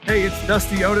Hey, it's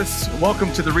Dusty Otis.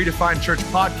 Welcome to the Redefined Church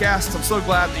podcast. I'm so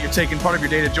glad that you're taking part of your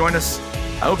day to join us.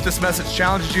 I hope this message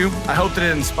challenges you. I hope that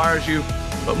it inspires you.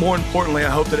 But more importantly, I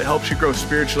hope that it helps you grow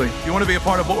spiritually. If you want to be a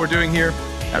part of what we're doing here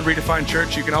at Redefined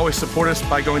Church, you can always support us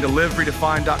by going to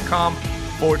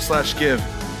liveredefined.com/give.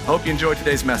 I hope you enjoyed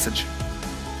today's message.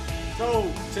 So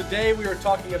today we are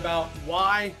talking about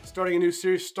why, starting a new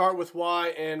series, Start With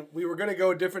Why, and we were going to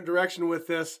go a different direction with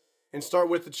this and start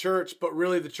with the church, but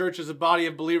really the church is a body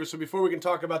of believers. So before we can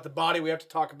talk about the body, we have to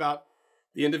talk about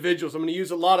the individuals. I'm going to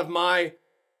use a lot of my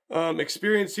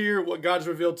experience here, what God's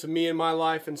revealed to me in my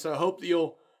life, and so I hope that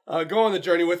you'll go on the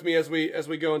journey with me as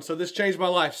we go. And so this changed my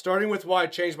life. Starting with why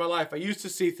changed my life. I used to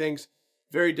see things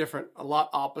very different, a lot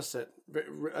opposite.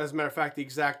 As a matter of fact, the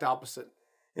exact opposite.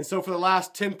 And so for the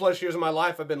last 10 plus years of my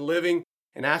life, I've been living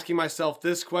and asking myself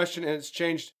this question, and it's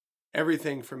changed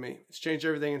everything for me. It's changed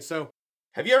everything. And so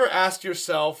have you ever asked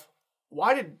yourself,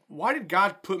 why did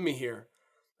God put me here?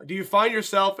 Do you find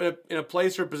yourself in a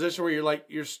place or a position where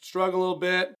you're struggling a little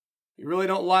bit, you really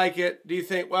don't like it? Do you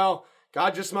think, well,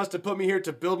 God just must have put me here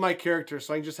to build my character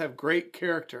so I can just have great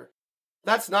character?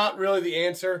 That's not really the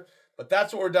answer, but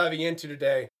that's what we're diving into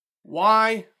today.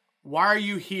 Why are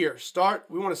you here?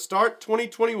 We want to start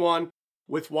 2021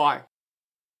 with why.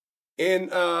 In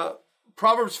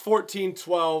Proverbs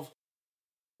 14:12,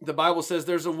 the Bible says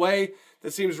there's a way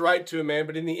that seems right to a man,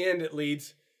 but in the end it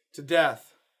leads to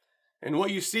death. And what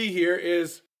you see here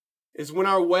is when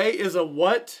our way is a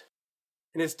what,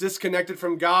 and it's disconnected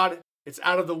from God, it's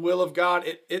out of the will of God,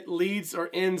 it leads or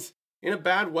ends in a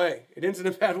bad way. It ends in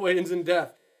a bad way, it ends in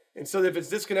death. And so if it's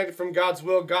disconnected from God's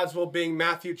will being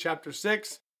Matthew chapter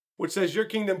 6, which says, your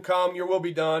kingdom come, your will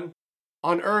be done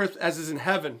on earth as is in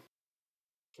heaven.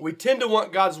 We tend to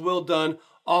want God's will done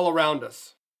all around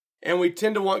us. And we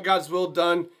tend to want God's will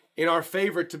done in our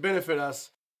favor to benefit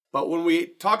us. But when we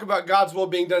talk about God's will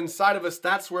being done inside of us,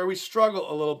 that's where we struggle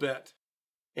a little bit.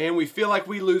 And we feel like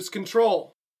we lose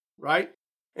control, right?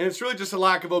 And it's really just a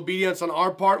lack of obedience on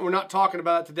our part. We're not talking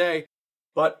about it today.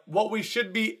 But what we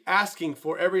should be asking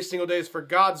for every single day is for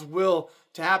God's will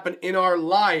to happen in our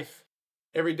life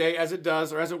every day as it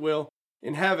does or as it will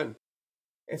in heaven.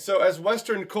 And so as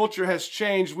Western culture has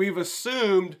changed, we've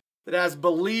assumed that as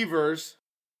believers,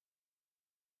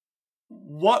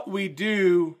 what we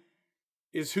do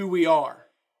is who we are.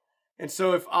 And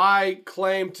so if I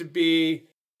claim to be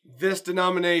this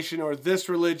denomination or this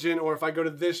religion, or if I go to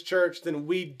this church, then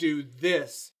we do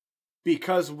this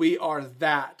because we are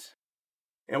that.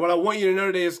 And what I want you to know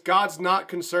today is God's not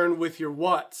concerned with your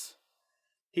whats.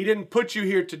 He didn't put you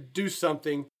here to do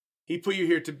something. He put you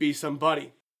here to be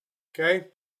somebody. Okay?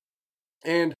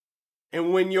 And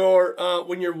when your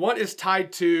what is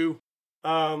tied to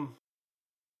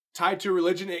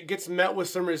religion, it gets met with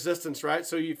some resistance, right?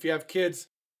 So if you have kids,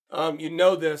 you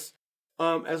know this.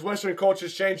 As Western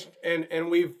culture's changed, and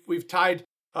we've tied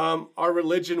our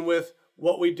religion with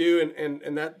what we do,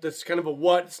 and that's kind of a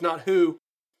what, it's not who.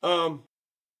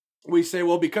 We say,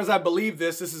 well, because I believe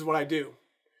this is what I do.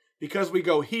 Because we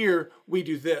go here, we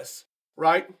do this,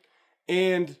 right?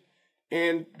 And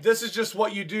this is just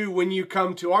what you do when you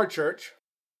come to our church,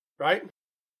 right?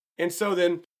 And so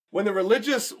then when the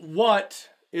religious what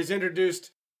is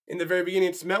introduced in the very beginning,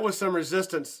 it's met with some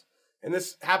resistance. And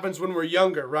this happens when we're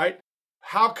younger, right?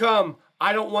 How come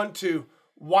I don't want to?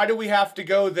 Why do we have to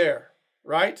go there,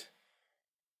 right?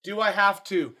 Do I have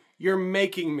to? You're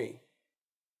making me.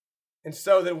 And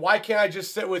so then why can't I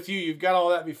just sit with you? You've got all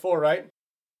that before, right?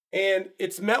 And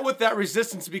it's met with that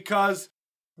resistance because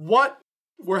what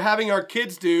we're having our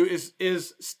kids do is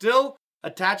still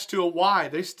attached to a why.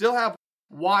 They still have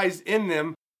whys in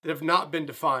them that have not been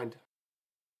defined.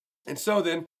 And so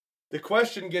then the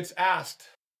question gets asked,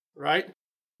 right?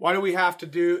 Why do we have to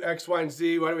do X, Y, and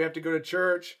Z? Why do we have to go to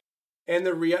church? And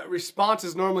the response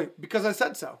is normally, because I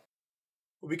said so.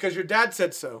 Or because your dad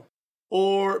said so.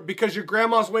 Or because your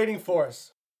grandma's waiting for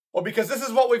us. Or because this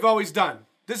is what we've always done.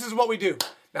 This is what we do.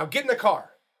 Now get in the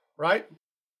car, right?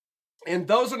 And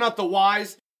those are not the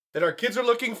whys that our kids are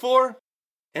looking for.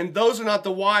 And those are not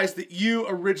the whys that you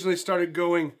originally started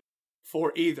going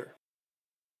for either.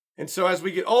 And so as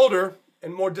we get older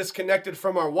and more disconnected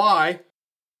from our why,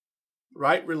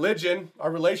 right? Religion,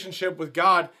 our relationship with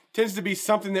God tends to be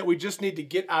something that we just need to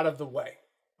get out of the way.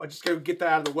 I just got to get that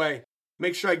out of the way.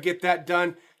 Make sure I get that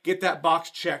done, get that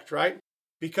box checked, right?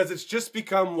 Because it's just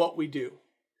become what we do.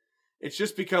 It's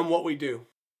just become what we do.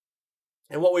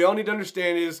 And what we all need to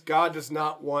understand is God does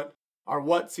not want our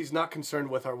whats. He's not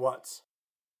concerned with our whats.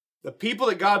 The people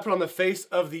that God put on the face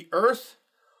of the earth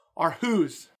are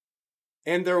whose.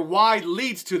 And their why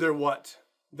leads to their what.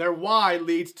 Their why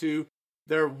leads to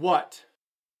their what.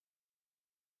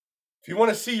 If you want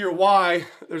to see your why,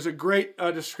 there's a great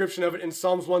description of it in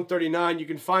Psalms 139. You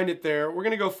can find it there. We're going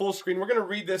to go full screen. We're going to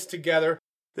read this together.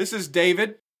 This is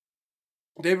David.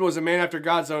 David was a man after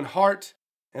God's own heart.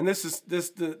 And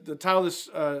the title of this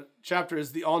chapter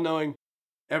is The All-Knowing,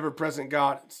 Ever-Present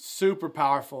God. It's super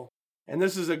powerful. And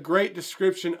this is a great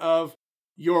description of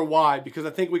your why, because I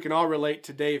think we can all relate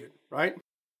to David, right? It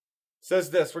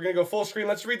says this. We're going to go full screen.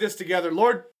 Let's read this together.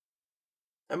 Lord,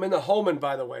 I'm in the Holman,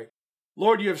 by the way.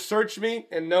 Lord, you have searched me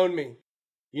and known me.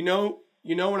 You know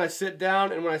when I sit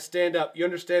down and when I stand up. You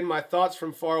understand my thoughts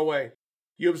from far away.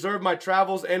 You observe my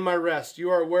travels and my rest. You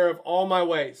are aware of all my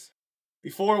ways.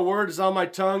 Before a word is on my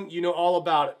tongue, you know all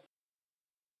about it.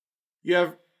 You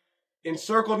have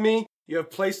encircled me. You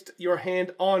have placed your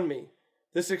hand on me.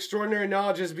 This extraordinary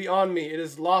knowledge is beyond me. It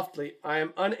is lofty. I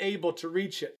am unable to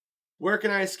reach it. Where can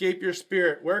I escape your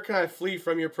spirit? Where can I flee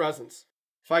from your presence?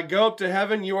 If I go up to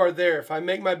heaven, you are there. If I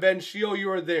make my bed in Sheol, you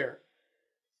are there.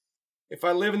 If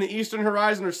I live in the eastern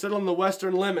horizon or settle in the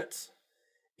western limits,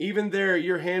 even there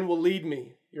your hand will lead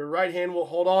me. Your right hand will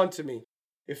hold on to me.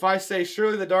 If I say,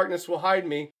 surely the darkness will hide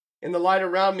me, and the light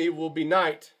around me will be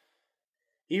night.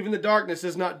 Even the darkness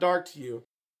is not dark to you.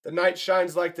 The night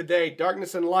shines like the day.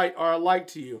 Darkness and light are alike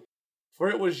to you. For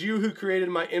it was you who created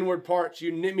my inward parts.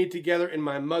 You knit me together in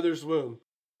my mother's womb.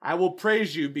 I will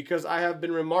praise you because I have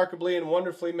been remarkably and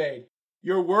wonderfully made.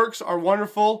 Your works are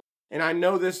wonderful, and I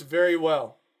know this very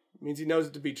well. It means he knows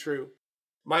it to be true.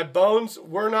 My bones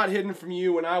were not hidden from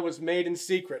you when I was made in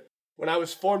secret, when I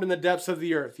was formed in the depths of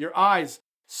the earth. Your eyes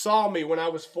saw me when I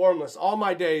was formless. All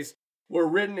my days were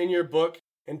written in your book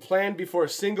and planned before a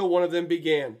single one of them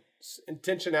began.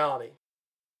 Intentionality.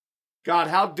 God,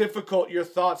 how difficult your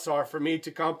thoughts are for me to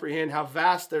comprehend, how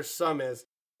vast their sum is.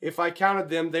 If I counted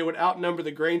them, they would outnumber the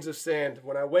grains of sand.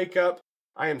 When I wake up,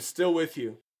 I am still with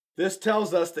you. This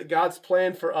tells us that God's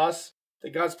plan for us, that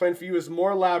God's plan for you is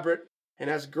more elaborate and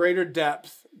has greater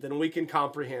depth than we can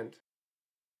comprehend.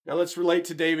 Now let's relate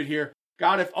to David here.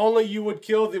 God, if only you would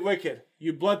kill the wicked,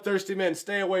 you bloodthirsty men,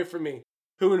 stay away from me,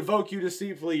 who invoke you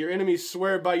deceitfully. Your enemies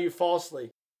swear by you falsely.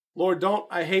 Lord, don't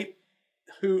I hate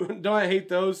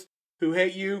those who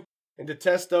hate you and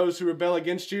detest those who rebel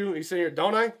against you? He's saying here,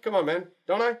 don't I? Come on, man.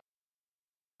 Don't I?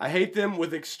 I hate them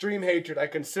with extreme hatred. I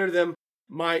consider them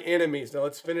my enemies. Now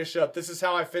let's finish up. This is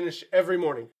how I finish every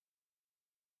morning.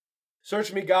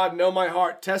 Search me, God, know my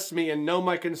heart. Test me and know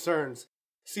my concerns.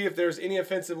 See if there's any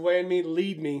offensive way in me.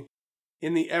 Lead me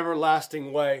in the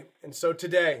everlasting way. And so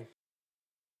today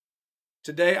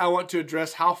I want to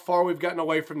address how far we've gotten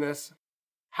away from this,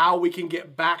 how we can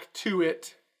get back to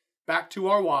it, back to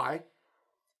our why,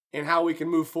 and how we can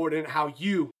move forward in it, how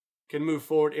you can move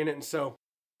forward in it. And so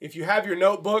if you have your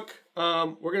notebook,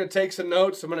 we're going to take some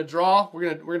notes. I'm going to draw.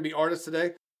 We're going to be artists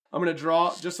today. I'm going to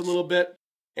draw just a little bit,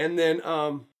 and then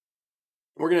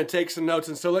we're going to take some notes.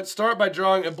 And so let's start by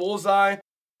drawing a bullseye,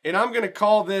 and I'm going to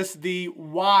call this the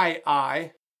why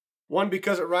eye. One,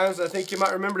 because it rhymes. I think you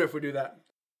might remember it if we do that.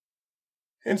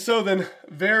 And so then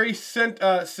very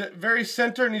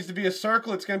center needs to be a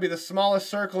circle. It's going to be the smallest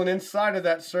circle. And inside of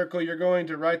that circle, you're going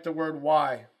to write the word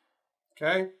why.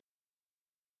 Okay?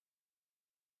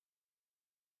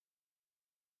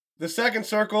 The second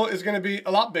circle is going to be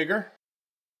a lot bigger.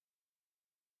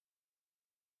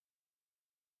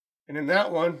 And in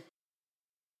that one,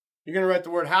 you're going to write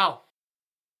the word how.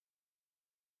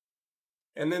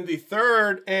 And then the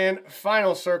third and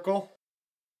final circle,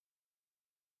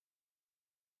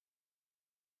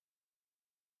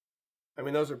 I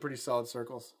mean, those are pretty solid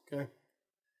circles, okay?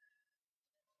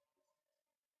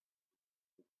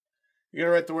 You're going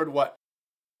to write the word what?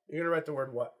 You're going to write the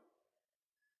word what?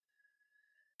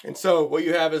 And so what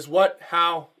you have is what,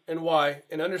 how, and why.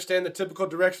 And understand the typical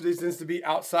direction of these needs to be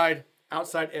outside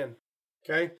in,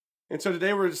 okay? And so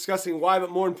today we're discussing why,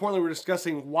 but more importantly, we're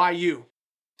discussing why you.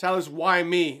 Tyler's why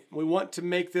me. We want to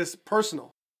make this personal.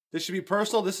 This should be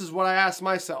personal. This is what I ask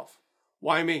myself.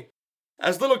 Why me?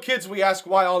 As little kids, we ask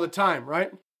why all the time,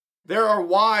 right? There are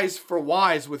whys for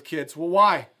whys with kids. Well,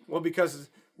 why? Well, because,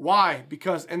 why?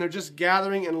 Because, and they're just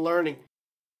gathering and learning.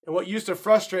 And what used to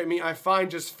frustrate me, I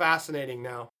find just fascinating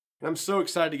now. And I'm so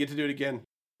excited to get to do it again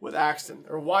with Axton.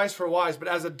 There are whys for whys, but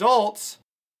as adults,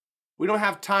 we don't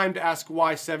have time to ask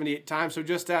why 78 times, so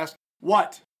just ask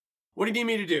what? What do you need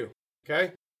me to do?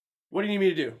 Okay? What do you need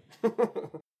me to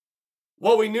do?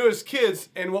 What we knew as kids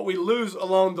and what we lose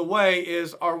along the way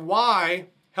is our why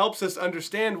helps us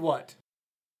understand what.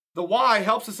 The why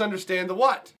helps us understand the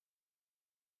what.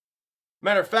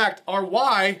 Matter of fact, our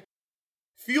why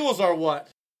fuels our what.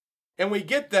 And we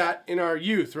get that in our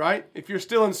youth, right? If you're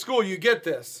still in school, you get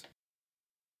this.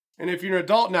 And if you're an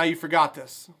adult now, you forgot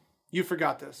this. You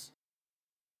forgot this.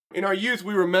 In our youth,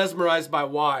 we were mesmerized by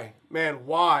why. Man,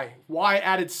 why? Why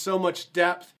added so much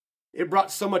depth. It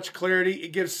brought so much clarity.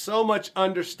 It gives so much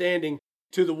understanding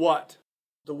to the what.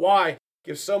 The why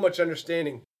gives so much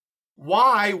understanding.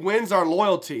 Why wins our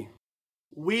loyalty.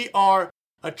 We are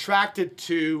attracted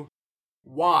to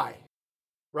why,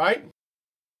 right?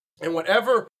 And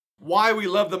whatever why we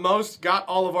love the most got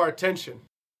all of our attention,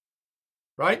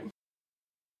 right?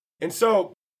 And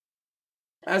so,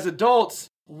 as adults,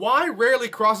 why rarely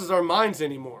crosses our minds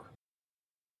anymore.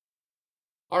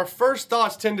 Our first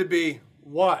thoughts tend to be,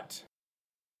 what?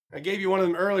 I gave you one of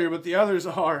them earlier, but the others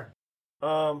are,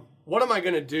 what am I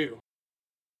going to do?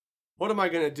 What am I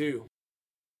going to do?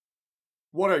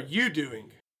 What are you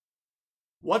doing?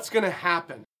 What's going to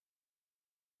happen?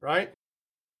 Right?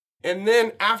 And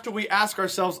then after we ask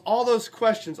ourselves all those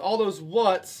questions, all those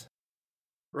what's,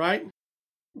 right?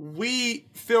 We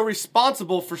feel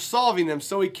responsible for solving them.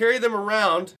 So we carry them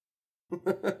around.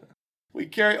 We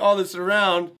carry all this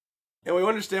around, and we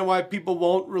understand why people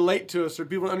won't relate to us, or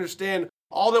people don't understand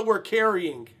all that we're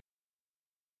carrying.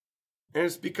 And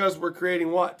it's because we're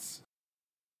creating what's.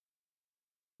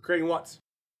 Creating what's.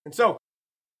 And so,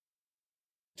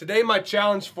 today my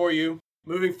challenge for you,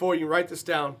 moving forward, you write this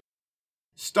down.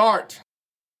 Start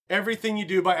everything you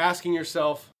do by asking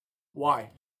yourself,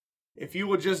 why? If you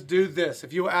will just do this,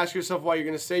 if you will ask yourself why, you're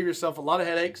going to save yourself a lot of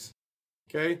headaches,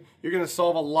 okay? You're going to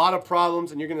solve a lot of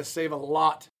problems, and you're going to save a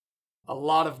lot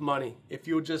of money. If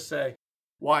you will just say,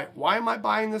 why? Why am I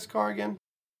buying this car again?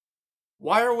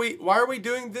 Why are we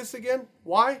doing this again?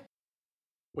 Why?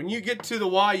 When you get to the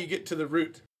why, you get to the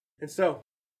root. And so,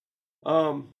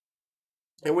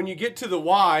 and when you get to the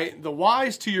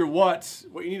whys to your what's,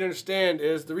 what you need to understand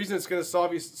is the reason it's going to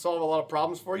solve a lot of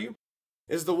problems for you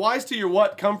is the whys to your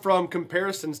what come from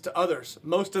comparisons to others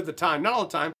most of the time. Not all the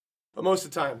time, but most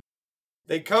of the time.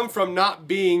 They come from not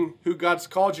being who God's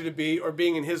called you to be or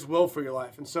being in His will for your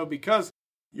life. And so because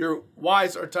your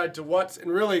whys are tied to what's, and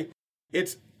really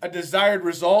it's a desired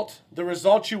result, the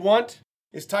result you want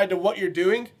is tied to what you're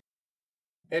doing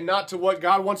and not to what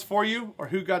God wants for you or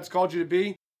who God's called you to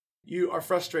be, you are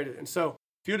frustrated. And so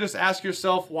if you just ask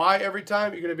yourself why every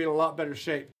time, you're going to be in a lot better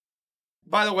shape.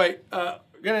 By the way, I'm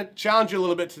going to challenge you a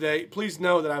little bit today. Please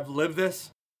know that I've lived this.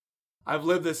 I've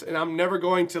lived this, and I'm never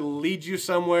going to lead you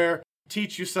somewhere,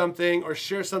 teach you something, or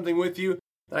share something with you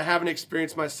that I haven't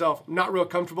experienced myself. I'm not real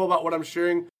comfortable about what I'm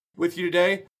sharing with you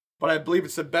today, but I believe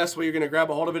it's the best way you're going to grab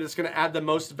a hold of it. It's going to add the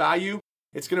most value.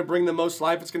 It's going to bring the most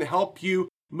life. It's going to help you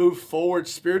move forward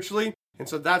spiritually. And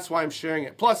so that's why I'm sharing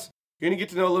it. Plus, you're going to get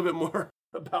to know a little bit more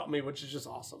about me, which is just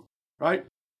awesome, right?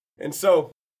 And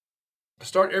so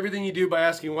start everything you do by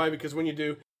asking why, because when you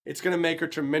do, it's going to make a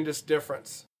tremendous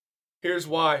difference. Here's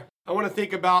why. I want to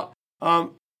think about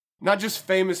not just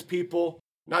famous people,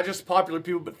 not just popular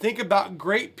people, but think about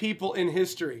great people in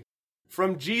history.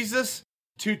 From Jesus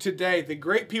to today, the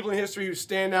great people in history who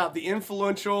stand out, the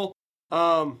influential,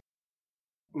 not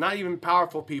even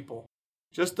powerful people,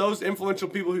 just those influential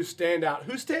people who stand out.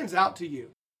 Who stands out to you?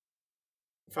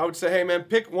 If I would say, hey man,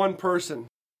 pick one person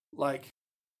like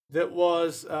that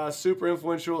was super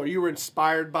influential or you were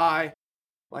inspired by,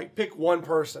 like pick one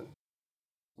person.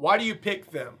 Why do you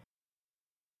pick them?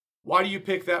 Why do you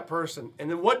pick that person? And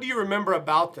then what do you remember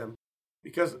about them?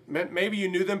 Because maybe you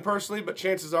knew them personally, but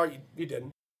chances are you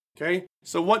didn't. Okay?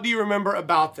 So what do you remember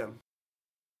about them?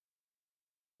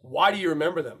 Why do you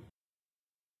remember them?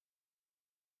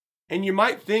 And you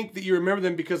might think that you remember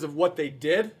them because of what they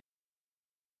did,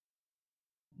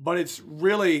 but it's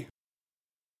really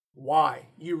why.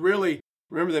 You really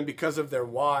remember them because of their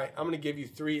why. I'm going to give you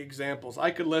 3 examples.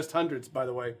 I could list hundreds, by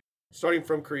the way, starting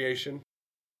from creation.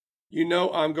 You know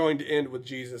I'm going to end with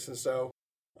Jesus. And so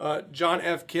John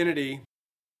F. Kennedy,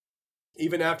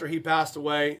 even after he passed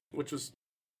away, which was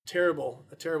terrible,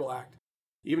 a terrible act.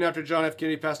 Even after John F.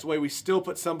 Kennedy passed away, we still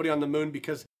put somebody on the moon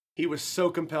because he was so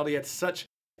compelled. He had such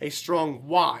a strong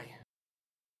why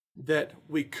that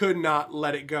we could not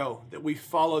let it go, that we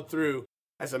followed through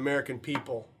as American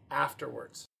people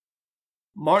afterwards.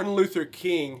 Martin Luther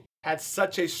King had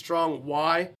such a strong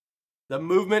why. The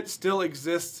movement still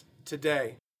exists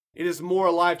today. It is more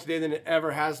alive today than it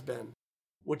ever has been,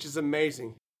 which is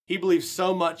amazing. He believes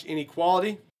so much in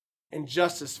equality and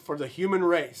justice for the human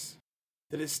race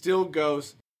that it still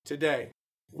goes today.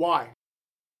 Why?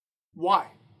 Why?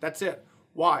 That's it.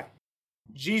 Why?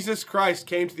 Jesus Christ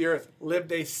came to the earth,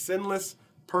 lived a sinless,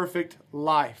 perfect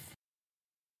life.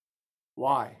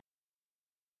 Why?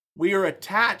 We are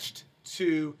attached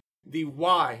to the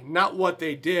why, not what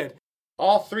they did.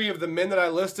 All 3 of the men that I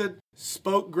listed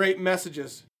spoke great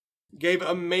messages, gave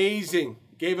amazing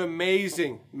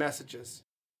messages.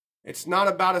 It's not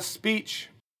about a speech.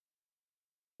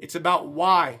 It's about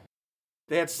why.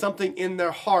 They had something in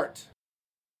their heart.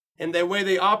 And the way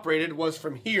they operated was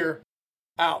from here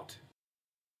out.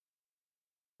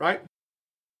 Right?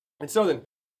 And so then,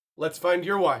 let's find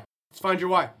your why. Let's find your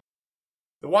why.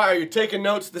 The why, are you taking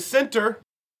notes? The center,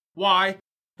 why.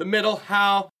 The middle,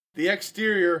 how. The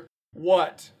exterior,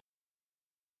 what.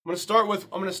 I'm going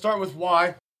to start with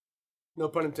why. No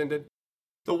pun intended.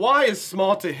 The why is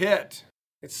small to hit.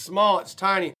 It's small, it's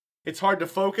tiny. It's hard to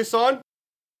focus on.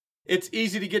 It's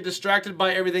easy to get distracted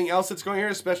by everything else that's going here,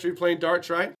 especially if you're playing darts,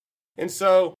 right? And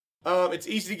so it's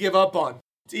easy to give up on.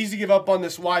 It's easy to give up on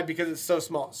this why because it's so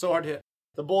small. It's so hard to hit.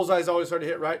 The bullseye is always hard to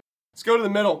hit, right? Let's go to the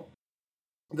middle.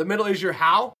 The middle is your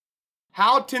how.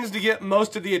 How tends to get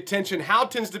most of the attention. How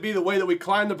tends to be the way that we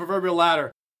climb the proverbial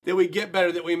ladder, that we get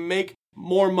better, that we make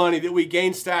more money, that we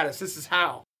gain status. This is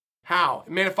how. How.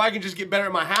 Man, if I can just get better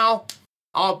at my how,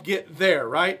 I'll get there,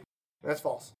 right? That's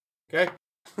false. Okay?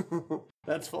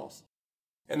 That's false.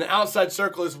 And the outside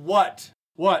circle is what?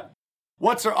 What?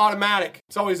 What's are automatic.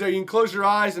 It's always there. You can close your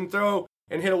eyes and throw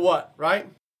and hit a what, right?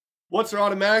 What's are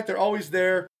automatic. They're always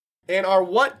there. And our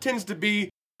what tends to be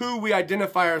who we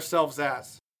identify ourselves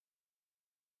as.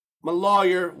 I'm a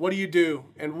lawyer. What do you do?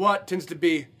 And what tends to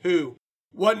be who.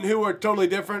 What and who are totally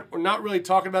different. We're not really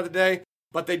talking about today,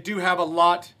 but they do have a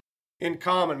lot in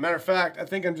common. Matter of fact, I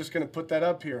think I'm just going to put that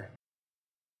up here.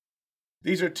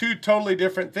 These are two totally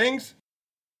different things,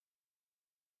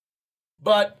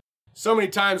 but so many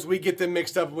times we get them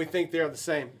mixed up and we think they are the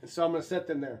same. And so I'm going to set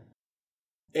them there.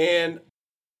 And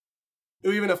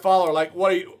even a follower, like,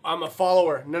 what are you? I'm a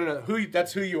follower. No.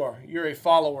 That's who you are. You're a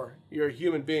follower. You're a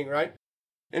human being, right?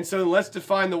 And so let's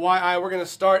define the why. We're going to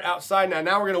start outside now.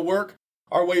 Now we're going to work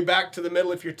our way back to the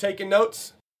middle. If you're taking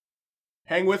notes,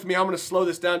 hang with me. I'm going to slow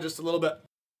this down just a little bit.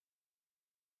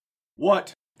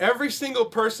 What? Every single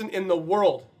person in the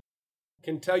world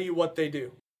can tell you what they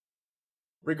do.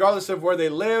 Regardless of where they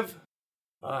live,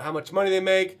 how much money they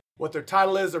make, what their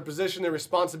title is, their position, their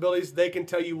responsibilities, they can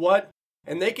tell you what,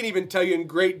 and they can even tell you in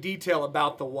great detail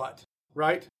about the what,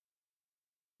 right?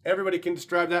 Everybody can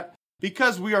describe that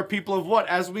because we are people of what?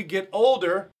 As we get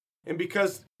older, and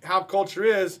because how culture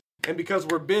is, and because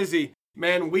we're busy,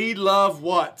 man, we love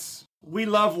what's. We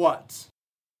love what's,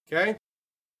 okay?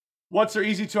 What's are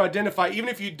easy to identify. Even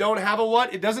if you don't have a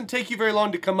what, it doesn't take you very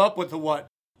long to come up with a what.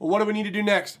 Well, what do we need to do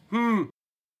next?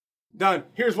 Done.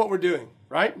 Here's what we're doing,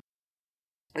 right?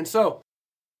 And so,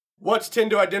 what's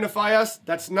tend to identify us?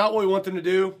 That's not what we want them to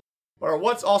do. But our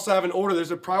what's also have an order.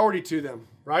 There's a priority to them,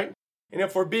 right? And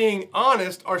if we're being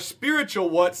honest, our spiritual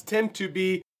what's tend to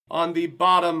be on the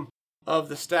bottom of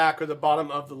the stack or the bottom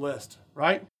of the list,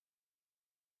 right?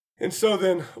 And so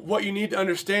then, what you need to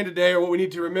understand today, or what we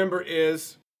need to remember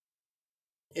is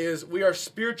we are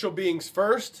spiritual beings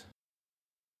first,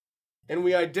 and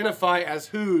we identify as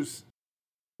whose.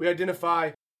 We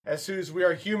identify as whose. We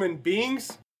are human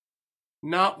beings,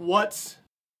 not what's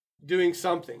doing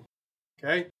something,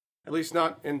 okay? At least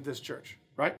not in this church,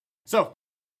 right? So,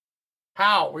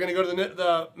 how? We're going to go to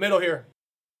the middle here.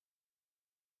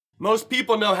 Most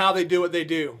people know how they do what they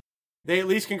do. They at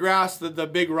least can grasp the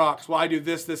big rocks. Well, I do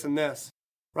this, this, and this,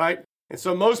 right? And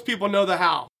so most people know the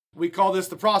how. We call this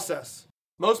the process.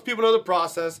 Most people know the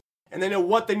process, and they know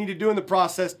what they need to do in the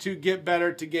process to get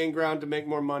better, to gain ground, to make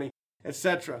more money,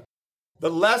 etc. The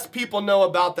less people know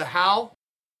about the how,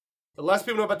 the less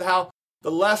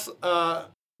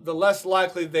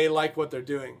likely they like what they're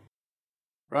doing,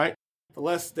 right? The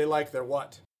less they like their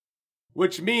what,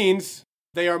 which means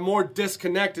they are more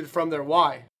disconnected from their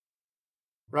why,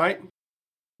 right?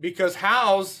 Because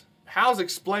hows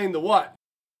explain the what,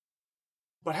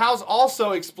 but hows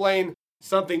also explain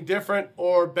something different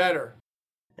or better.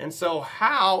 And so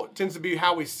how tends to be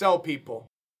how we sell people.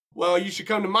 Well, you should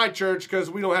come to my church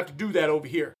because we don't have to do that over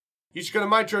here. You should come to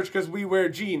my church because we wear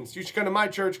jeans. You should come to my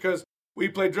church because we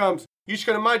play drums. You should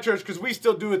come to my church because we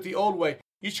still do it the old way.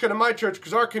 You should come to my church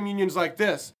because our communion's like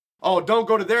this. Oh, don't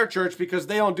go to their church because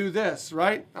they don't do this,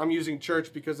 right? I'm using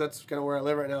church because that's kind of where I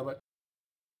live right now. But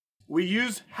we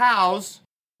use hows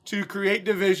to create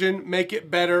division, make it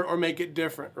better, or make it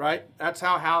different, right? That's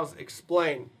how hows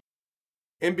explain.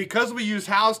 And because we use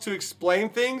hows to explain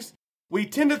things, we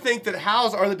tend to think that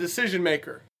hows are the decision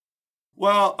maker.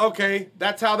 Well, okay,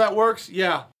 that's how that works?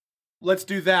 Yeah, let's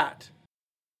do that.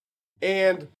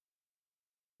 And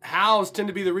hows tend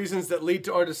to be the reasons that lead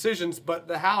to our decisions, but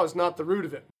the how is not the root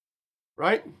of it,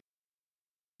 right?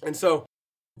 And so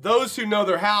those who know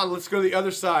their how, let's go to the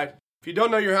other side. If you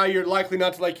don't know your how, you're likely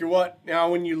not to like your what.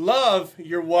 Now, when you love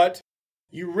your what,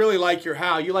 you really like your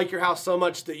how. You like your how so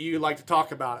much that you like to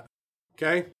talk about it,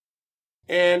 okay?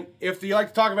 And if you like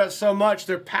to talk about it so much,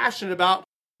 they're passionate about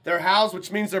Their hows,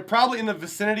 which means they're probably in the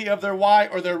vicinity of their why,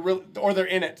 or they're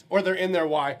in it, or they're in their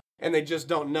why, and they just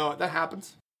don't know it. That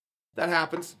happens. That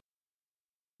happens.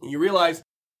 And you realize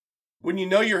when you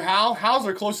know your how, hows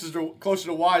are closer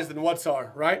to whys than whats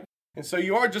are, right? And so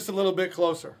you are just a little bit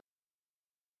closer.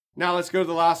 Now let's go to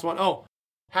the last one. Oh,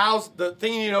 hows, the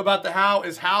thing you need to know about the how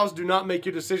is hows do not make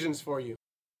your decisions for you.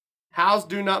 Hows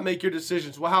do not make your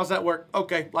decisions. Well, how's that work?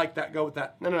 Okay, like that, go with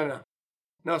that. No.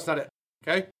 No, it's not it.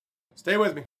 Okay? Stay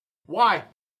with me. Why?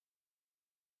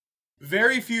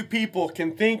 Very few people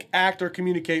can think, act, or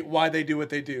communicate why they do what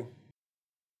they do.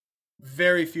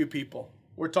 Very few people.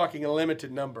 We're talking a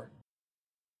limited number.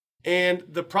 And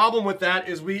the problem with that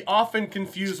is we often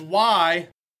confuse why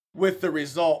with the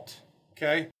result.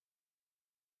 Okay?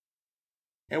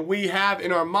 And we have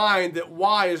in our mind that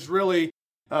why is really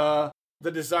the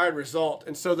desired result.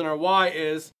 And so then our why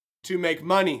is to make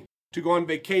money, to go on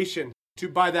vacation, to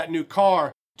buy that new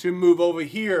car, to move over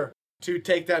here, to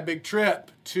take that big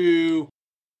trip, to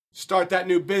start that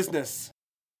new business.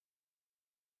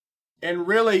 And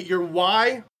really, your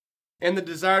why and the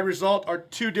desired result are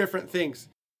two different things.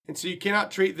 And so you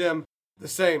cannot treat them the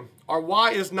same. Our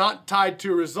why is not tied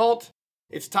to a result.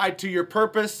 It's tied to your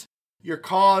purpose, your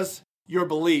cause, your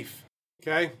belief.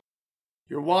 Okay?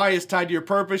 Your why is tied to your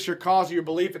purpose, your cause, or your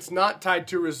belief. It's not tied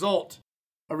to a result.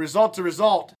 A result's a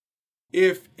result.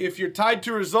 If you're tied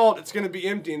to a result, it's going to be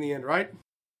empty in the end, right?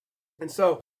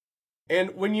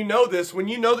 And when you know this, when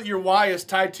you know that your why is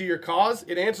tied to your cause,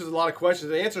 it answers a lot of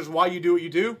questions. It answers why you do what you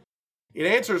do. It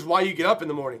answers why you get up in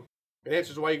the morning. It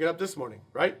answers why you get up this morning,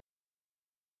 right?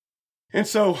 And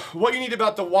so what you need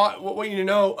about the why, what you need to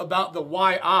know about the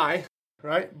why I,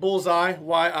 right? Bullseye,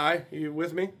 why I, are you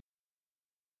with me?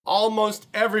 Almost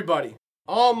everybody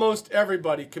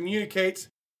communicates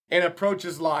and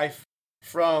approaches life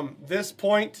from this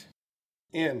point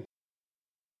in.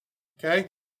 Okay?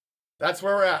 That's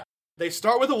where we're at. They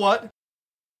start with a what.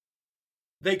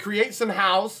 They create some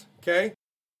hows, okay?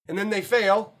 And then they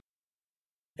fail.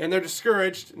 And they're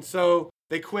discouraged. And so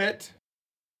they quit.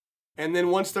 And then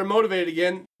once they're motivated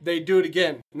again, they do it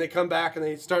again. And they come back and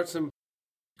they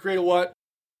create a what?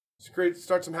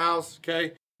 Start some hows,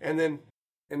 okay? And then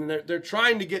they're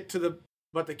trying to get to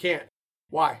but they can't.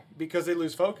 Why? Because they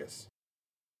lose focus.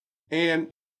 And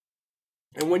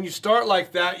when you start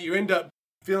like that, you end up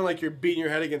feeling like you're beating your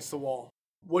head against the wall,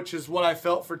 which is what I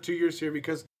felt for 2 years here.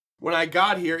 Because when I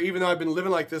got here, even though I've been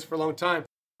living like this for a long time,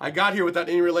 I got here without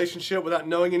any relationship, without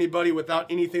knowing anybody,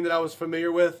 without anything that I was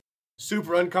familiar with,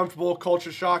 super uncomfortable,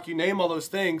 culture shock, you name all those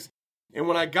things. And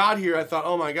when I got here, I thought,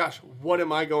 oh my gosh, what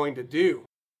am I going to do?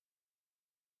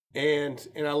 And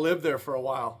I lived there for a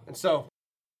while. And so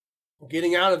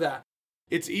getting out of that,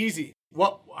 it's easy.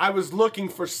 I was looking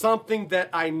for something that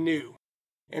I knew.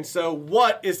 And so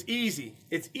what is easy?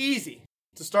 It's easy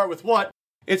to start with what?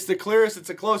 It's the clearest, it's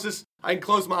the closest. I can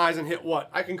close my eyes and hit what?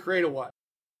 I can create a what?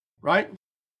 Right?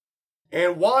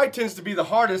 And why tends to be the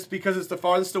hardest because it's the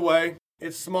farthest away.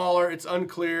 It's smaller, it's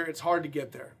unclear, it's hard to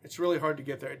get there. It's really hard to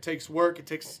get there. It takes work, it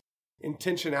takes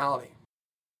intentionality.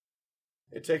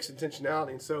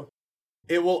 And so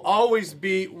it will always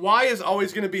be, why is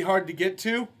always going to be hard to get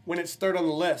to when it's third on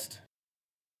the list.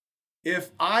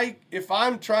 If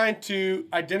I'm trying to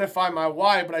identify my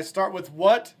why, but I start with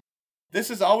what, this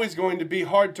is always going to be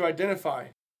hard to identify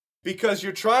because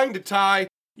you're trying to tie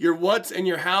your what's and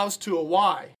your how's to a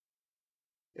why,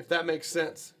 if that makes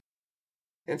sense.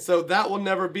 And so that will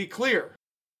never be clear.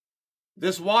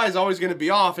 This why is always going to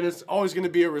be off and it's always going to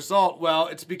be a result. Well,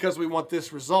 it's because we want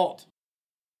this result.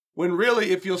 When really,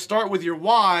 if you'll start with your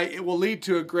why, it will lead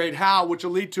to a great how, which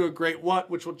will lead to a great what,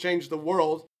 which will change the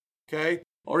world, okay?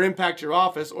 Or impact your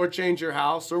office, or change your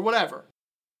house, or whatever,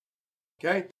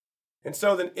 okay? And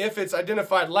so then if it's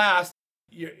identified last,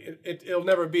 it'll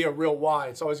never be a real why.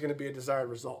 It's always going to be a desired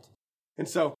result. And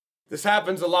so this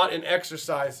happens a lot in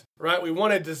exercise, right? We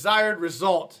want a desired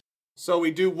result. So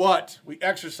we do what? We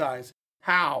exercise.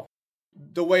 How?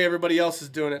 The way everybody else is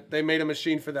doing it. They made a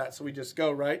machine for that, so we just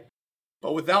go, right?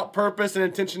 But without purpose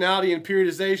and intentionality and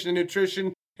periodization and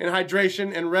nutrition and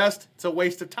hydration and rest, it's a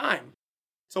waste of time.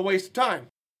 It's a waste of time.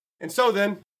 And so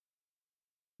then,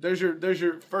 there's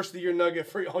your first of the year nugget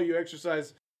for all you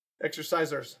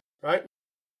exercisers, right?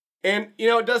 And,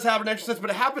 it does happen in exercise, but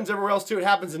it happens everywhere else too. It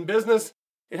happens in business.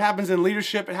 It happens in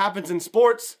leadership. It happens in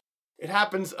sports. It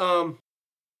happens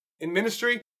in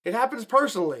ministry. It happens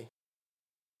personally.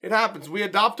 It happens. We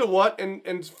adopt a what,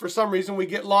 and for some reason we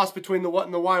get lost between the what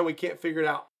and the why, and we can't figure it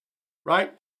out,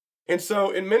 right? And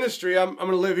so in ministry, I'm going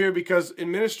to live here because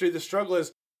in ministry, the struggle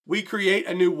is we create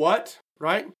a new what,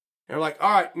 right? And we're like,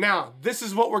 all right, now this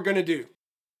is what we're going to do.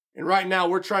 And right now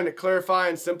we're trying to clarify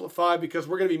and simplify because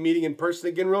we're going to be meeting in person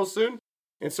again real soon.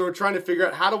 And so we're trying to figure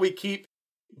out how do we keep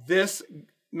this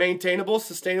maintainable,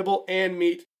 sustainable, and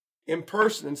meet in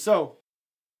person. And so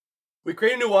we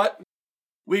create a new what?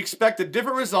 We expect a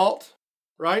different result,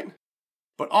 right?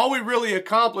 But all we really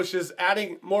accomplish is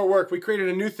adding more work. We created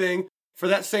a new thing for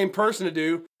that same person to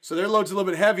do, so their load's a little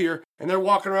bit heavier, and they're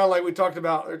walking around like we talked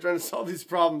about. They're trying to solve these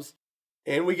problems,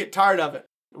 and we get tired of it,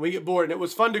 and we get bored. And it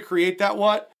was fun to create that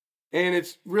what, and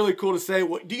it's really cool to say,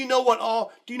 do you know what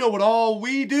all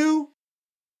we do?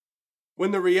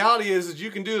 When the reality is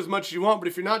you can do as much as you want, but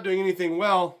if you're not doing anything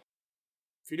well,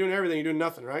 if you're doing everything, you're doing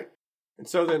nothing, right? And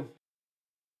so then,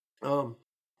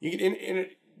 you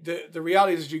get the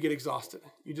reality is you get exhausted.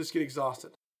 You just get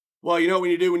exhausted. Well, you know what we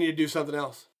need to do? We need to do something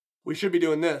else. We should be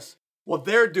doing this. Well,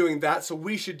 they're doing that, so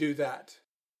we should do that.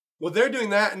 Well, they're doing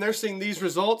that, and they're seeing these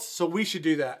results, so we should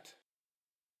do that.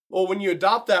 Well, when you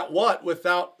adopt that what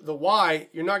without the why,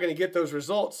 you're not going to get those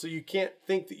results, so you can't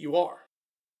think that you are.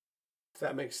 If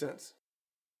that makes sense.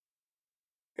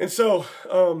 And so,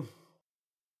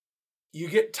 you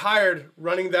get tired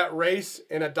running that race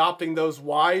and adopting those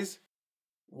whys.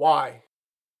 Why?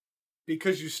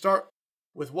 Because you start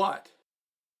with what?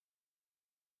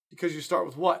 Because you start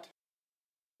with what?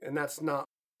 And that's not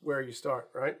where you start,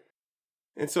 right?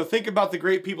 And so think about the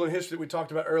great people in history that we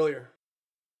talked about earlier,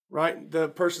 right? The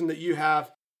person that you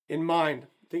have in mind.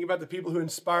 Think about the people who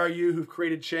inspire you, who've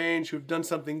created change, who've done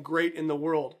something great in the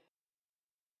world.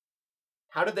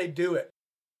 How did they do it?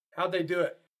 How'd they do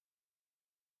it?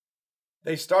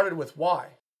 They started with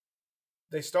why.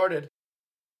 They started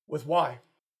with why.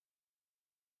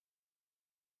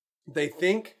 They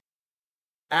think,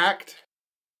 act,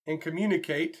 and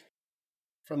communicate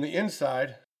from the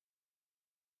inside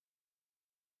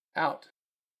out.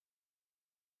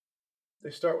 They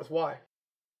start with why.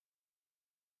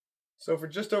 So for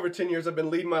just over 10 years, I've been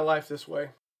leading my life this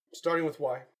way, starting with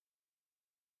why.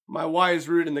 My why is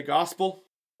rooted in the gospel.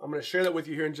 I'm going to share that with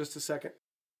you here in just a second.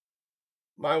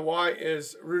 My why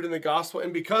is rooted in the gospel.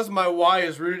 And because my why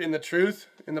is rooted in the truth,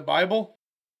 in the Bible,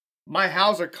 my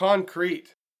hows are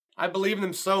concrete. I believe in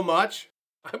them so much.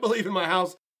 I believe in my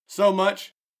house so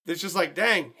much that it's just like,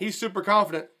 dang, he's super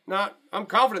confident. I'm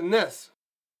confident in this.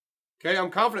 Okay,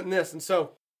 I'm confident in this. And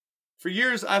so for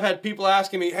years, I've had people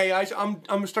asking me, hey,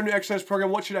 I'm starting a new exercise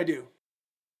program. What should I do?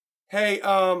 Hey,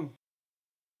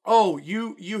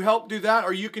 you help do that,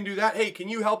 or you can do that. Hey, can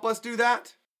you help us do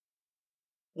that?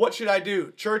 What should I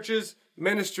do? Churches,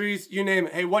 ministries, you name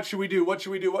it. Hey, what should we do? What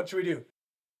should we do? What should we do?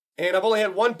 And I've only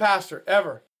had one pastor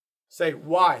ever say,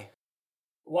 why?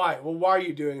 Why? Well, why are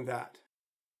you doing that?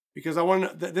 Because I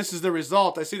want to know, this is the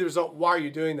result. I see the result. Why are you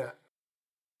doing that?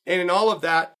 And in all of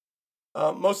that,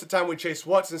 most of the time we chase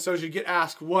what's. And so as you get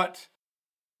asked, what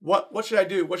should I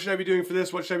do? What should I be doing for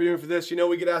this? What should I be doing for this? You know,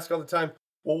 we get asked all the time,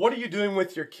 well, what are you doing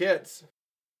with your kids?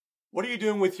 What are you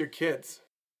doing with your kids?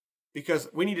 Because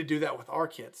we need to do that with our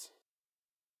kids.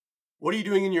 What are you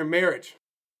doing in your marriage?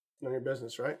 None of your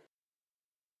business, right?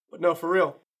 But no, for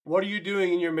real. What are you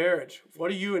doing in your marriage? What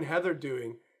are you and Heather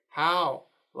doing? How?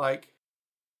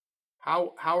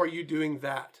 How are you doing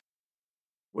that?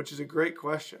 Which is a great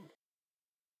question.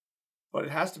 But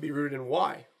it has to be rooted in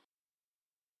why.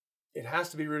 It has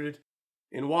to be rooted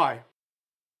in why.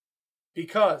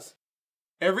 Because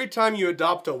every time you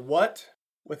adopt a what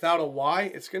without a why,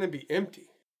 it's going to be empty.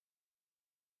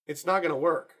 It's not going to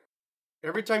work.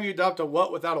 Every time you adopt a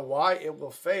what without a why, it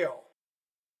will fail.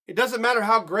 It doesn't matter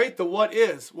how great the what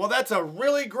is. Well, that's a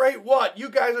really great what. You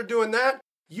guys are doing that.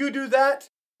 You do that.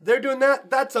 They're doing that.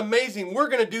 That's amazing. We're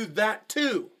going to do that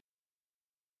too.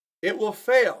 It will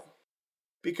fail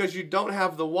because you don't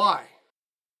have the why,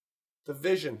 the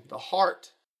vision, the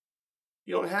heart.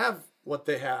 You don't have what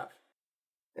they have.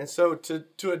 And so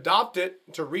to adopt it,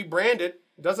 to rebrand it,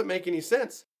 doesn't make any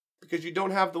sense because you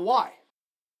don't have the why.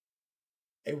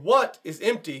 A what is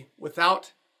empty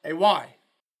without a why.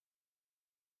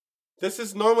 This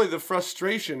is normally the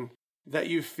frustration that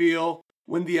you feel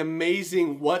when the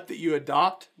amazing what that you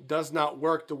adopt does not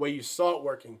work the way you saw it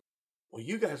working. Well,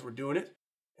 you guys were doing it,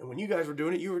 and when you guys were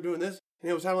doing it, you were doing this,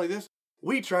 and it was happening like this.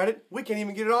 We tried it. We can't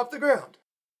even get it off the ground.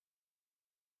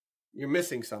 You're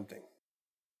missing something.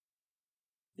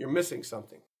 You're missing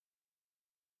something.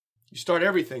 You start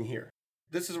everything here.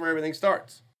 This is where everything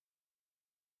starts.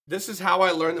 This is how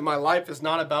I learned that my life is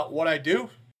not about what I do.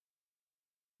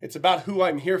 It's about who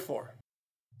I'm here for.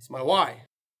 It's my why.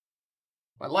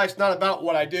 My life's not about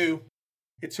what I do.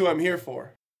 It's who I'm here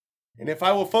for. And if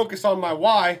I will focus on my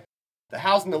why, the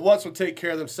hows and the whats will take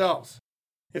care of themselves.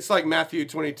 It's like Matthew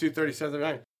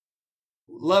 22:37-39.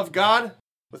 Love God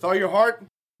with all your heart,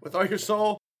 with all your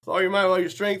soul, With all your might, with all your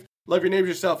strength, love your neighbor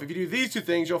as yourself. If you do these two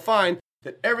things, you'll find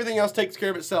that everything else takes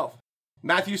care of itself.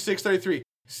 Matthew 6:33.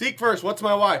 Seek first, what's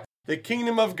my why? The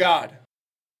kingdom of God.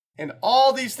 And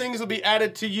all these things will be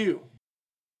added to you.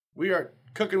 We are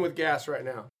cooking with gas right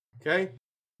now, okay?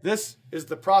 This is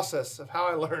the process of how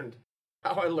I learned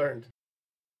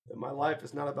that my life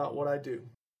is not about what I do.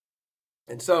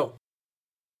 And so,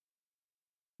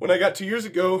 when I got 2 years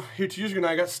ago, and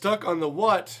I got stuck on the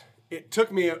what, it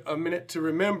took me a minute to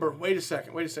remember, wait a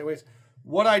second.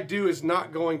 What I do is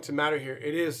not going to matter here.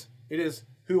 It is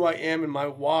who I am and my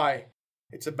why.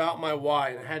 It's about my why,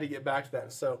 and I had to get back to that.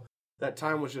 And so that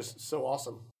time was just so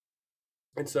awesome.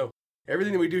 And so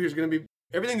everything that we do here is going to be,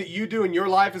 everything that you do in your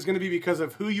life is going to be because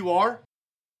of who you are,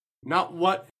 not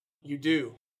what you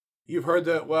do. You've heard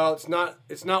it's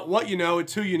not what you know,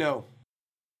 it's who you know.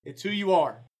 It's who you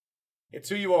are. It's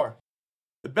who you are.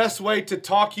 The best way to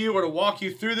talk you or to walk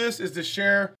you through this is to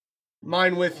share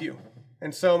mine with you.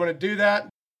 And so I'm going to do that.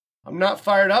 I'm not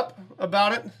fired up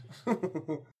about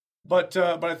it, but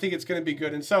I think it's going to be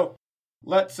good. And so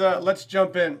let's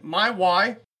jump in. My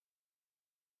why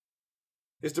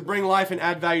is to bring life and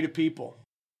add value to people.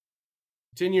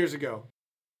 10 years ago,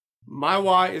 my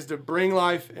why is to bring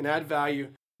life and add value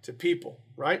to people,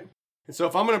 right? And so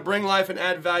if I'm going to bring life and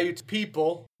add value to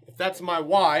people, if that's my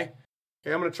why,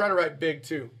 okay, I'm going to try to write big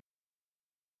too.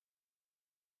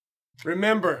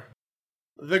 Remember,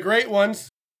 the great ones,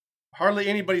 hardly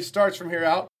anybody starts from here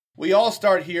out. We all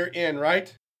start here in,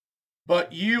 right?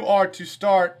 But you are to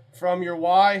start from your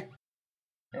why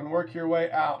and work your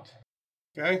way out,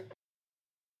 okay?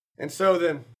 And so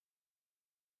then,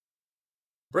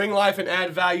 bring life and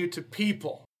add value to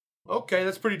people. Okay,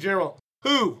 that's pretty general.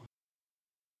 Who?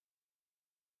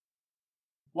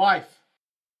 Wife.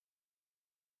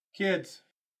 Kids.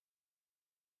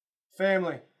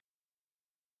 Family.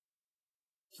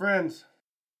 Friends.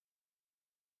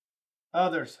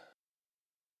 Others.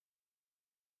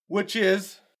 Which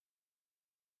is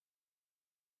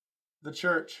the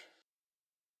church.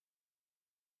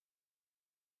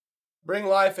 Bring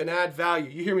life and add value.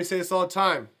 You hear me say this all the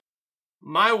time.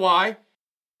 My why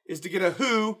is to get a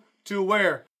who to a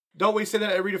where. Don't we say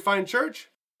that at Redefined Church?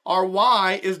 Our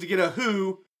why is to get a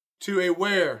who to a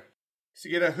where. It's to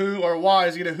get a who, or why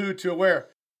is to get a who to a where.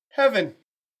 Heaven.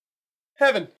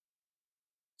 Heaven.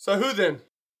 So who then?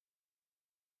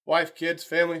 Wife, kids,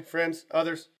 family, friends,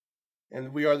 others.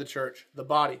 And we are the church, the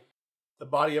body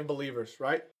of believers,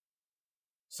 right?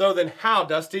 So then how,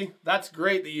 Dusty? That's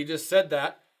great that you just said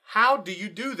that. How do you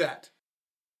do that?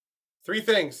 3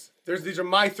 things. These are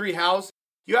my 3 hows.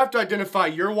 You have to identify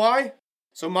your why.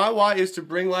 So my why is to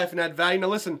bring life and add value. Now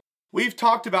listen, we've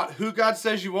talked about who God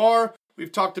says you are.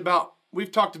 We've talked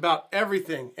about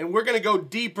everything. And we're going to go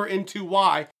deeper into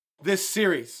why this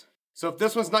series. So if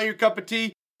this one's not your cup of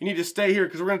tea, you need to stay here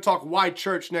because we're going to talk why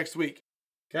church next week.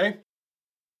 Okay?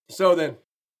 So then,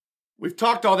 we've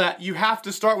talked all that. You have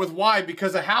to start with why,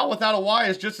 because a how without a why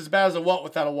is just as bad as a what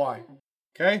without a why.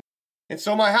 Okay? And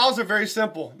so my hows are very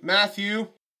simple. Matthew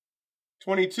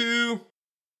 22,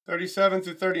 37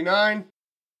 through 39.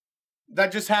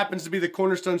 That just happens to be the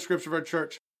cornerstone scripture of our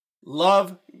church.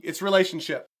 Love, it's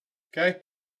relationship. Okay?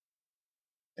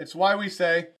 It's why we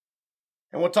say,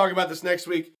 and we'll talk about this next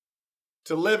week,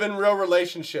 to live in real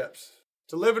relationships.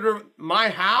 My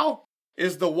how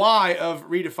is the why of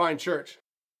Redefined Church.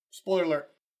 Spoiler alert.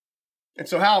 And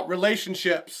so how?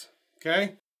 Relationships.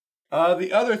 Okay?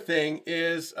 The other thing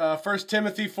is 1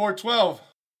 Timothy 4:12,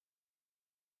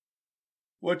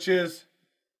 which is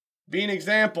be an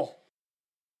example.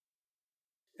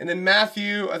 And then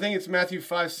Matthew, I think it's Matthew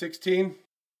 5:16.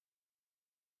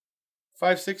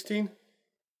 5:16?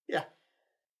 Yeah.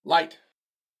 Light.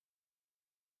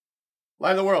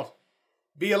 Light of the world.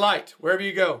 Be a light wherever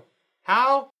you go.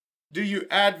 How do you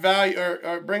add value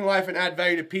or bring life and add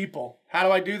value to people? How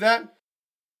do I do that?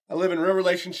 I live in real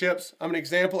relationships. I'm an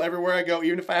example everywhere I go,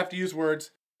 even if I have to use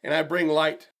words, and I bring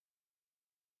light.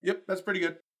 Yep, that's pretty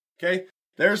good. Okay,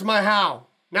 there's my how.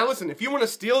 Now listen, if you want to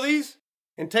steal these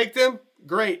and take them,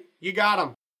 great, you got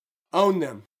them. Own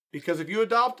them. Because if you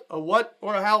adopt a what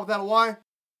or a how without a why, you're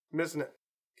missing it.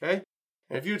 Okay?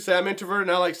 And if you would say, I'm introverted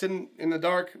and I like sitting in the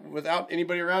dark without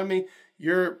anybody around me,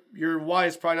 your why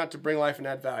is probably not to bring life and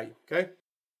add value. Okay?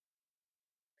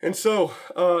 And so,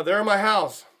 there are my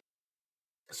hows.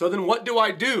 So then what do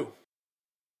I do?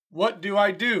 What do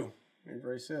I do?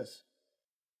 Embrace this.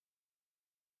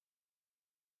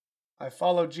 I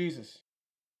follow Jesus.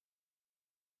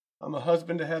 I'm a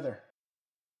husband to Heather.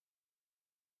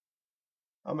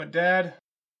 I'm a dad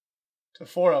to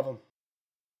 4 of them.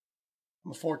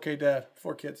 I'm a 4K dad,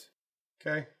 4 kids.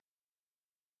 Okay?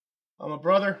 I'm a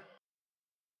brother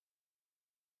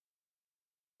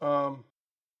I'm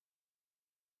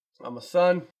a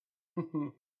son.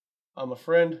 I'm a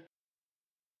friend.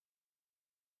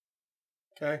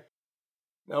 Okay.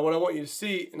 Now, what I want you to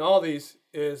see in all these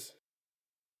is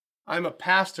I'm a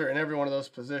pastor in every one of those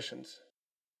positions.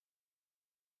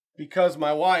 Because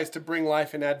my why is to bring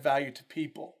life and add value to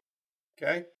people.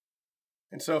 Okay?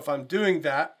 And so if I'm doing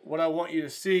that, what I want you to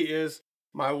see is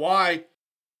my why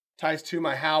ties to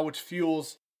my how, which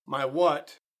fuels my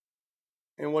what.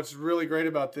 And what's really great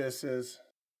about this is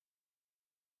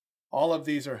all of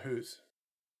these are whose.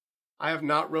 I have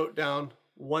not wrote down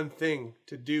one thing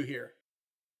to do here.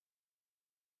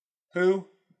 Who,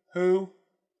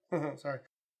 sorry.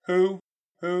 Who.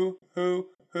 Who.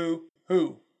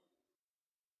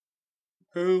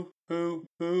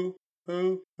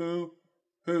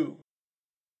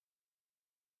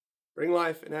 Bring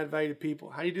life and add value to people.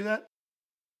 How do you do that?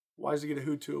 Why does it get a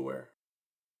who to a where?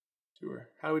 To where.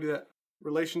 How do we do that?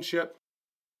 Relationship,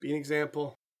 be an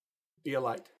example, be a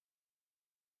light.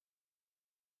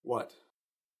 What?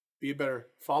 Be a better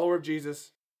follower of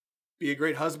Jesus. Be a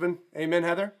great husband. Amen,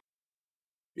 Heather?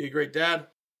 Be a great dad.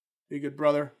 Be a good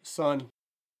brother, son,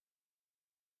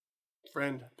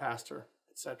 friend, pastor,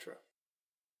 etc.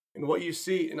 And what you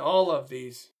see in all of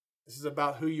these, this is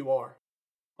about who you are.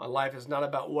 My life is not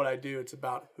about what I do. It's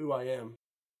about who I am,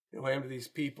 who I am to these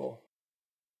people.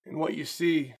 And what you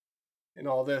see in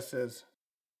all this is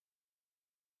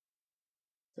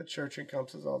the church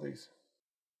encompasses all these.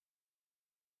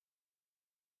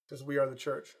 Because we are the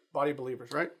church, body of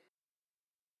believers, right?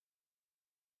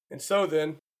 And so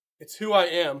then, it's who I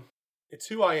am. It's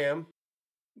who I am,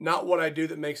 not what I do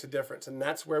that makes a difference. And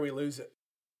that's where we lose it.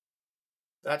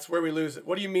 That's where we lose it.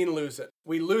 What do you mean lose it?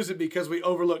 We lose it because we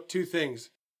overlook two things.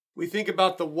 We think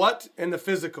about the what and the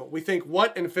physical. We think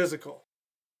what and physical,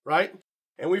 right?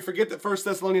 And we forget that 1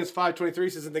 Thessalonians 5:23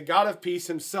 says, "And the God of peace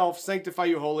himself sanctify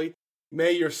you wholly.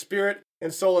 May your spirit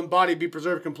and soul and body be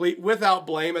preserved complete without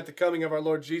blame at the coming of our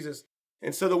Lord Jesus."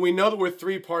 And so that we know that we're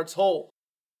 3 parts whole.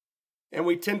 And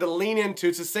we tend to lean into,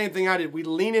 it's the same thing I did. We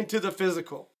lean into the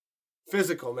physical.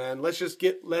 Physical, man. Let's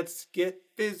get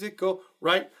physical,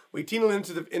 right? We tend to lean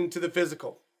into the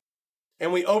physical.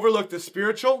 And we overlook the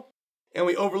spiritual and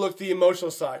we overlook the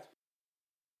emotional side.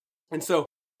 And so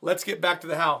let's get back to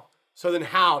the how. So then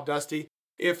how, Dusty?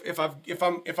 If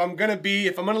I'm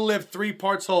gonna live 3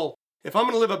 parts whole, if I'm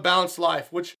gonna live a balanced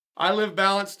life, which I live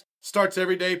balanced, starts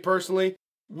every day personally.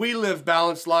 We live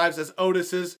balanced lives as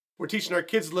Otis's. We're teaching our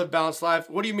kids to live balanced life.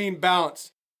 What do you mean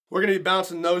balanced? We're gonna be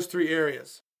balanced in those 3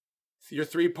 areas. So you're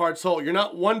 3 parts whole. You're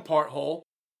not 1 part whole.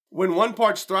 When 1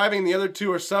 part's thriving and the other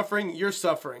 2 are suffering, you're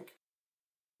suffering.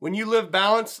 When you live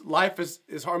balanced, life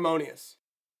is harmonious.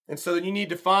 And so then you need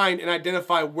to find and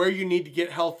identify where you need to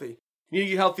get healthy. You need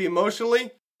to get healthy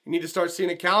emotionally. You need to start seeing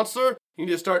a counselor. You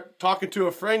need to start talking to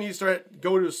a friend. You need to start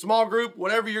going to a small group,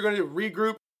 whatever you're going to do,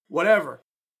 regroup, whatever.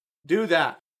 Do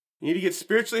that. You need to get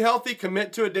spiritually healthy.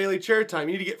 Commit to a daily chair time.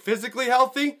 You need to get physically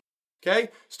healthy. Okay?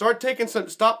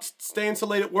 Stop staying so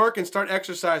late at work and start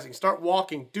exercising. Start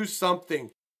walking. Do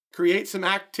something. Create some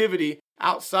activity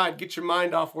outside. Get your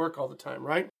mind off work all the time,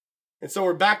 right? And so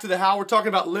we're back to the how. We're talking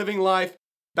about living life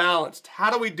balanced. How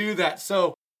do we do that?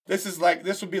 So this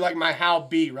would be like my how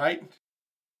B, right?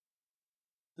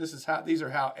 These are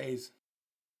how A's.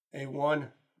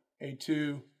 A1,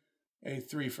 A2,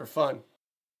 A3 for fun.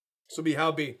 This will be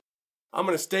how B. I'm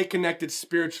going to stay connected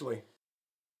spiritually.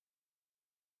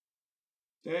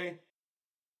 Okay?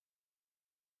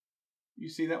 You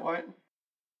see that, Wyatt?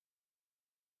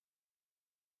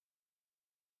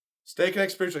 Stay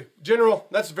connected spiritually. General,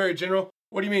 that's very general.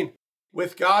 What do you mean?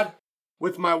 With God,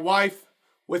 with my wife,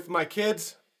 with my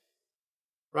kids,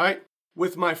 right?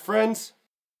 With my friends.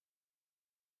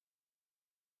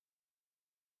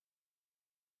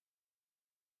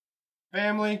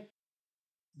 Family,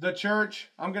 the church.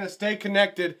 I'm going to stay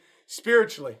connected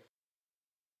spiritually.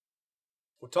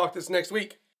 We'll talk this next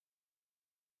week.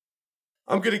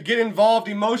 I'm going to get involved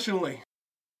emotionally.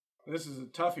 This is a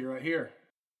toughie right here.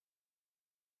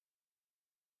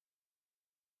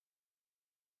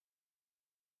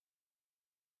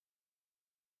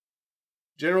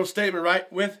 General statement,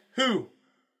 right? With who?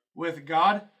 With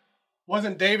God.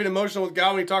 Wasn't David emotional with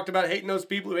God when he talked about hating those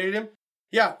people who hated him?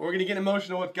 Yeah, we're going to get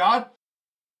emotional with God,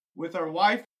 with our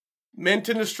wife. Men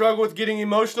tend to struggle with getting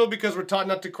emotional because we're taught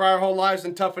not to cry our whole lives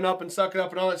and toughen up and suck it up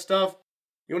and all that stuff.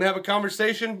 You want to have a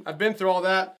conversation? I've been through all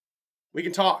that. We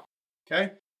can talk,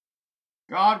 okay?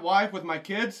 God, wife, with my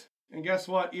kids, and guess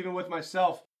what? Even with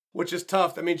myself, which is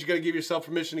tough. That means you got to give yourself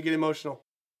permission to get emotional,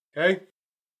 okay?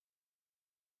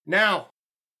 Now,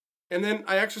 and then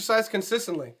I exercise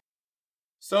consistently.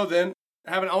 So then,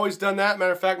 haven't always done that.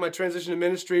 Matter of fact, my transition to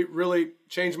ministry really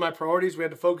changed my priorities. We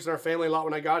had to focus on our family a lot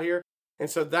when I got here. And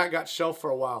so that got shelved for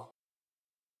a while.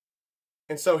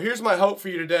 And so here's my hope for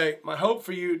you today. My hope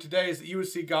for you today is that you would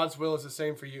see God's will as the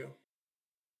same for you.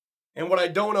 And what I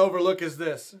don't overlook is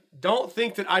this. Don't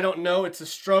think that I don't know it's a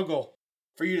struggle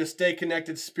for you to stay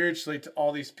connected spiritually to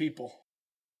all these people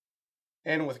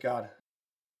and with God.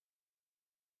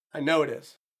 I know it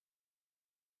is.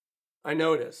 I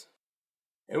know it is.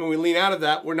 And when we lean out of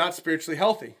that, we're not spiritually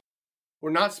healthy.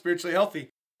 We're not spiritually healthy.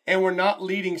 And we're not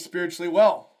leading spiritually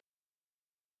well.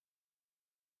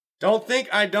 Don't think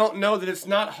I don't know that it's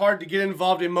not hard to get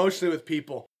involved emotionally with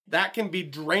people. That can be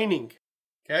draining,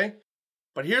 okay?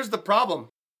 But here's the problem.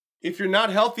 If you're not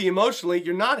healthy emotionally,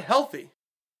 you're not healthy.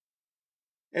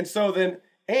 And so then,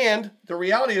 and the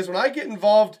reality is when I get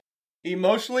involved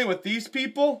emotionally with these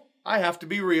people, I have to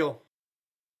be real.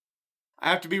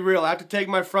 I have to be real. I have to take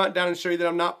my front down and show you that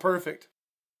I'm not perfect.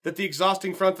 That the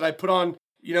exhausting front that I put on,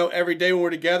 every day when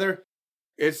we're together,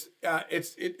 it's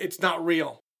not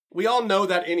real. We all know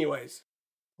that anyways.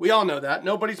 We all know that.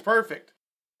 Nobody's perfect.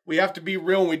 We have to be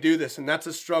real when we do this, and that's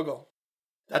a struggle.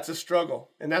 That's a struggle.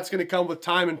 And that's going to come with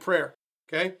time and prayer,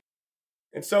 okay?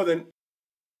 And so then,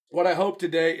 what I hope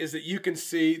today is that you can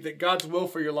see that God's will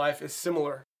for your life is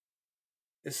similar.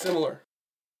 Is similar.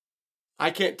 I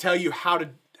can't tell you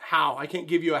how. I can't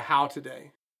give you a how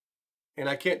today. And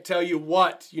I can't tell you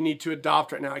what you need to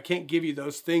adopt right now. I can't give you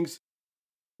those things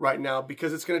right now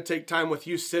because it's going to take time with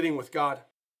you sitting with God.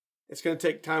 It's going to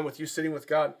take time with you sitting with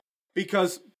God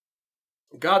because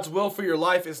God's will for your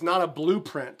life is not a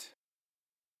blueprint.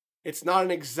 It's not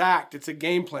an exact, it's a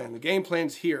game plan. The game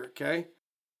plan's here, okay?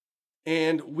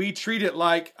 And we treat it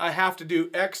like I have to do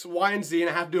X, Y, and Z, and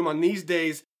I have to do them on these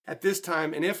days at this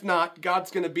time. And if not, God's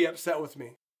going to be upset with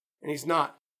me. And he's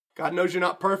not. God knows you're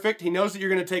not perfect. He knows that you're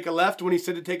going to take a left when he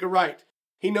said to take a right.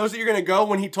 He knows that you're going to go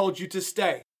when he told you to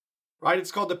stay, right?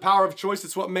 It's called the power of choice.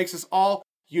 It's what makes us all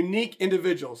unique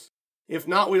individuals. If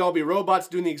not, we'd all be robots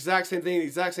doing the exact same thing at the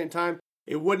exact same time.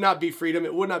 It would not be freedom.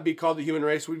 It would not be called the human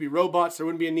race. We'd be robots. There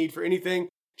wouldn't be a need for anything.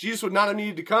 Jesus would not have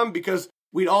needed to come because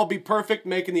we'd all be perfect,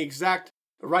 making the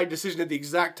right decision at the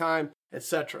exact time,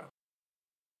 etc.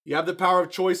 You have the power of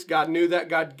choice. God knew that.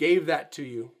 God gave that to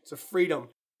you. It's a freedom.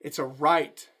 It's a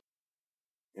right.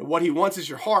 And what he wants is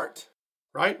your heart,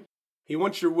 right? He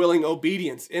wants your willing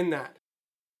obedience in that.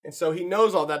 And so he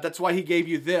knows all that. That's why he gave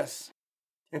you this.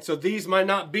 And so these might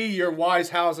not be your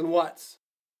whys, hows, and whats.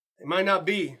 It might not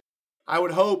be. I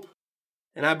would hope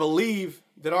and I believe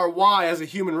that our why as a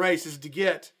human race is to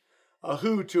get a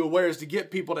who to a where, is to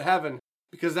get people to heaven,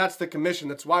 because that's the commission.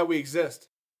 That's why we exist.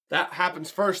 That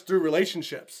happens first through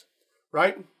relationships,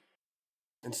 right?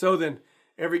 And so then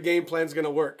every game plan is going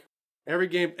to work.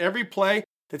 Every play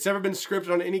that's ever been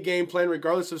scripted on any game plan,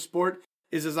 regardless of sport,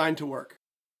 is designed to work.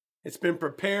 It's been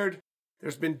prepared.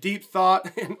 There's been deep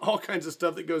thought and all kinds of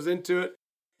stuff that goes into it.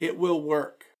 It will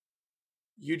work.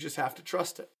 You just have to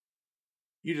trust it.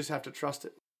 You just have to trust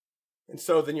it. And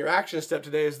so then your action step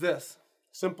today is this.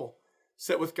 Simple.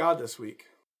 Sit with God this week.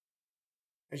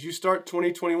 As you start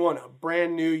 2021, a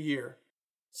brand new year,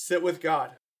 sit with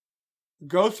God.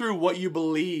 Go through what you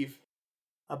believe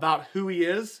about who he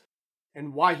is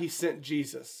and why he sent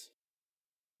Jesus,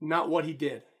 not what he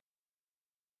did.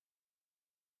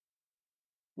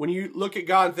 When you look at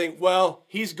God and think, well,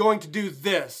 he's going to do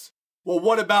this. Well,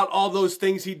 what about all those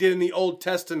things he did in the Old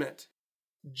Testament?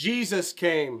 Jesus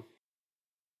came.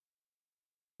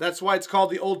 That's why it's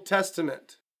called the Old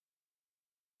Testament.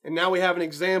 And now we have an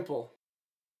example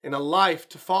and a life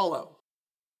to follow,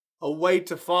 a way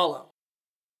to follow.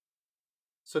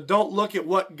 So don't look at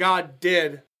what God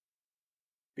did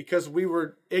because we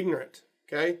were ignorant,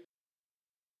 okay?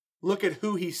 Look at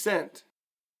who he sent,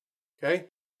 okay?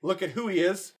 Look at who he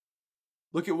is.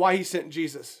 Look at why he sent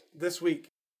Jesus this week.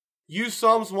 Use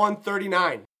Psalms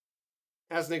 139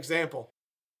 as an example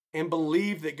and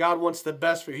believe that God wants the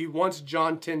best for you. He wants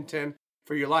John 10:10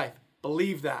 for your life.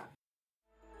 Believe that.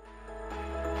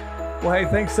 Well, hey,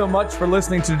 thanks so much for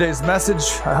listening to today's message.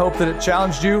 I hope that it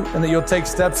challenged you and that you'll take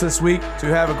steps this week to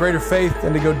have a greater faith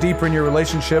and to go deeper in your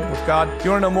relationship with God. If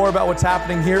you want to know more about what's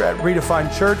happening here at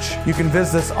Redefined Church, you can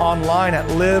visit us online at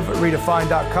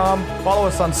liveredefined.com. Follow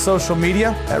us on social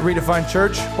media at Redefined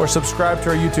Church or subscribe to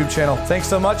our YouTube channel. Thanks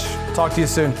so much. Talk to you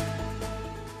soon.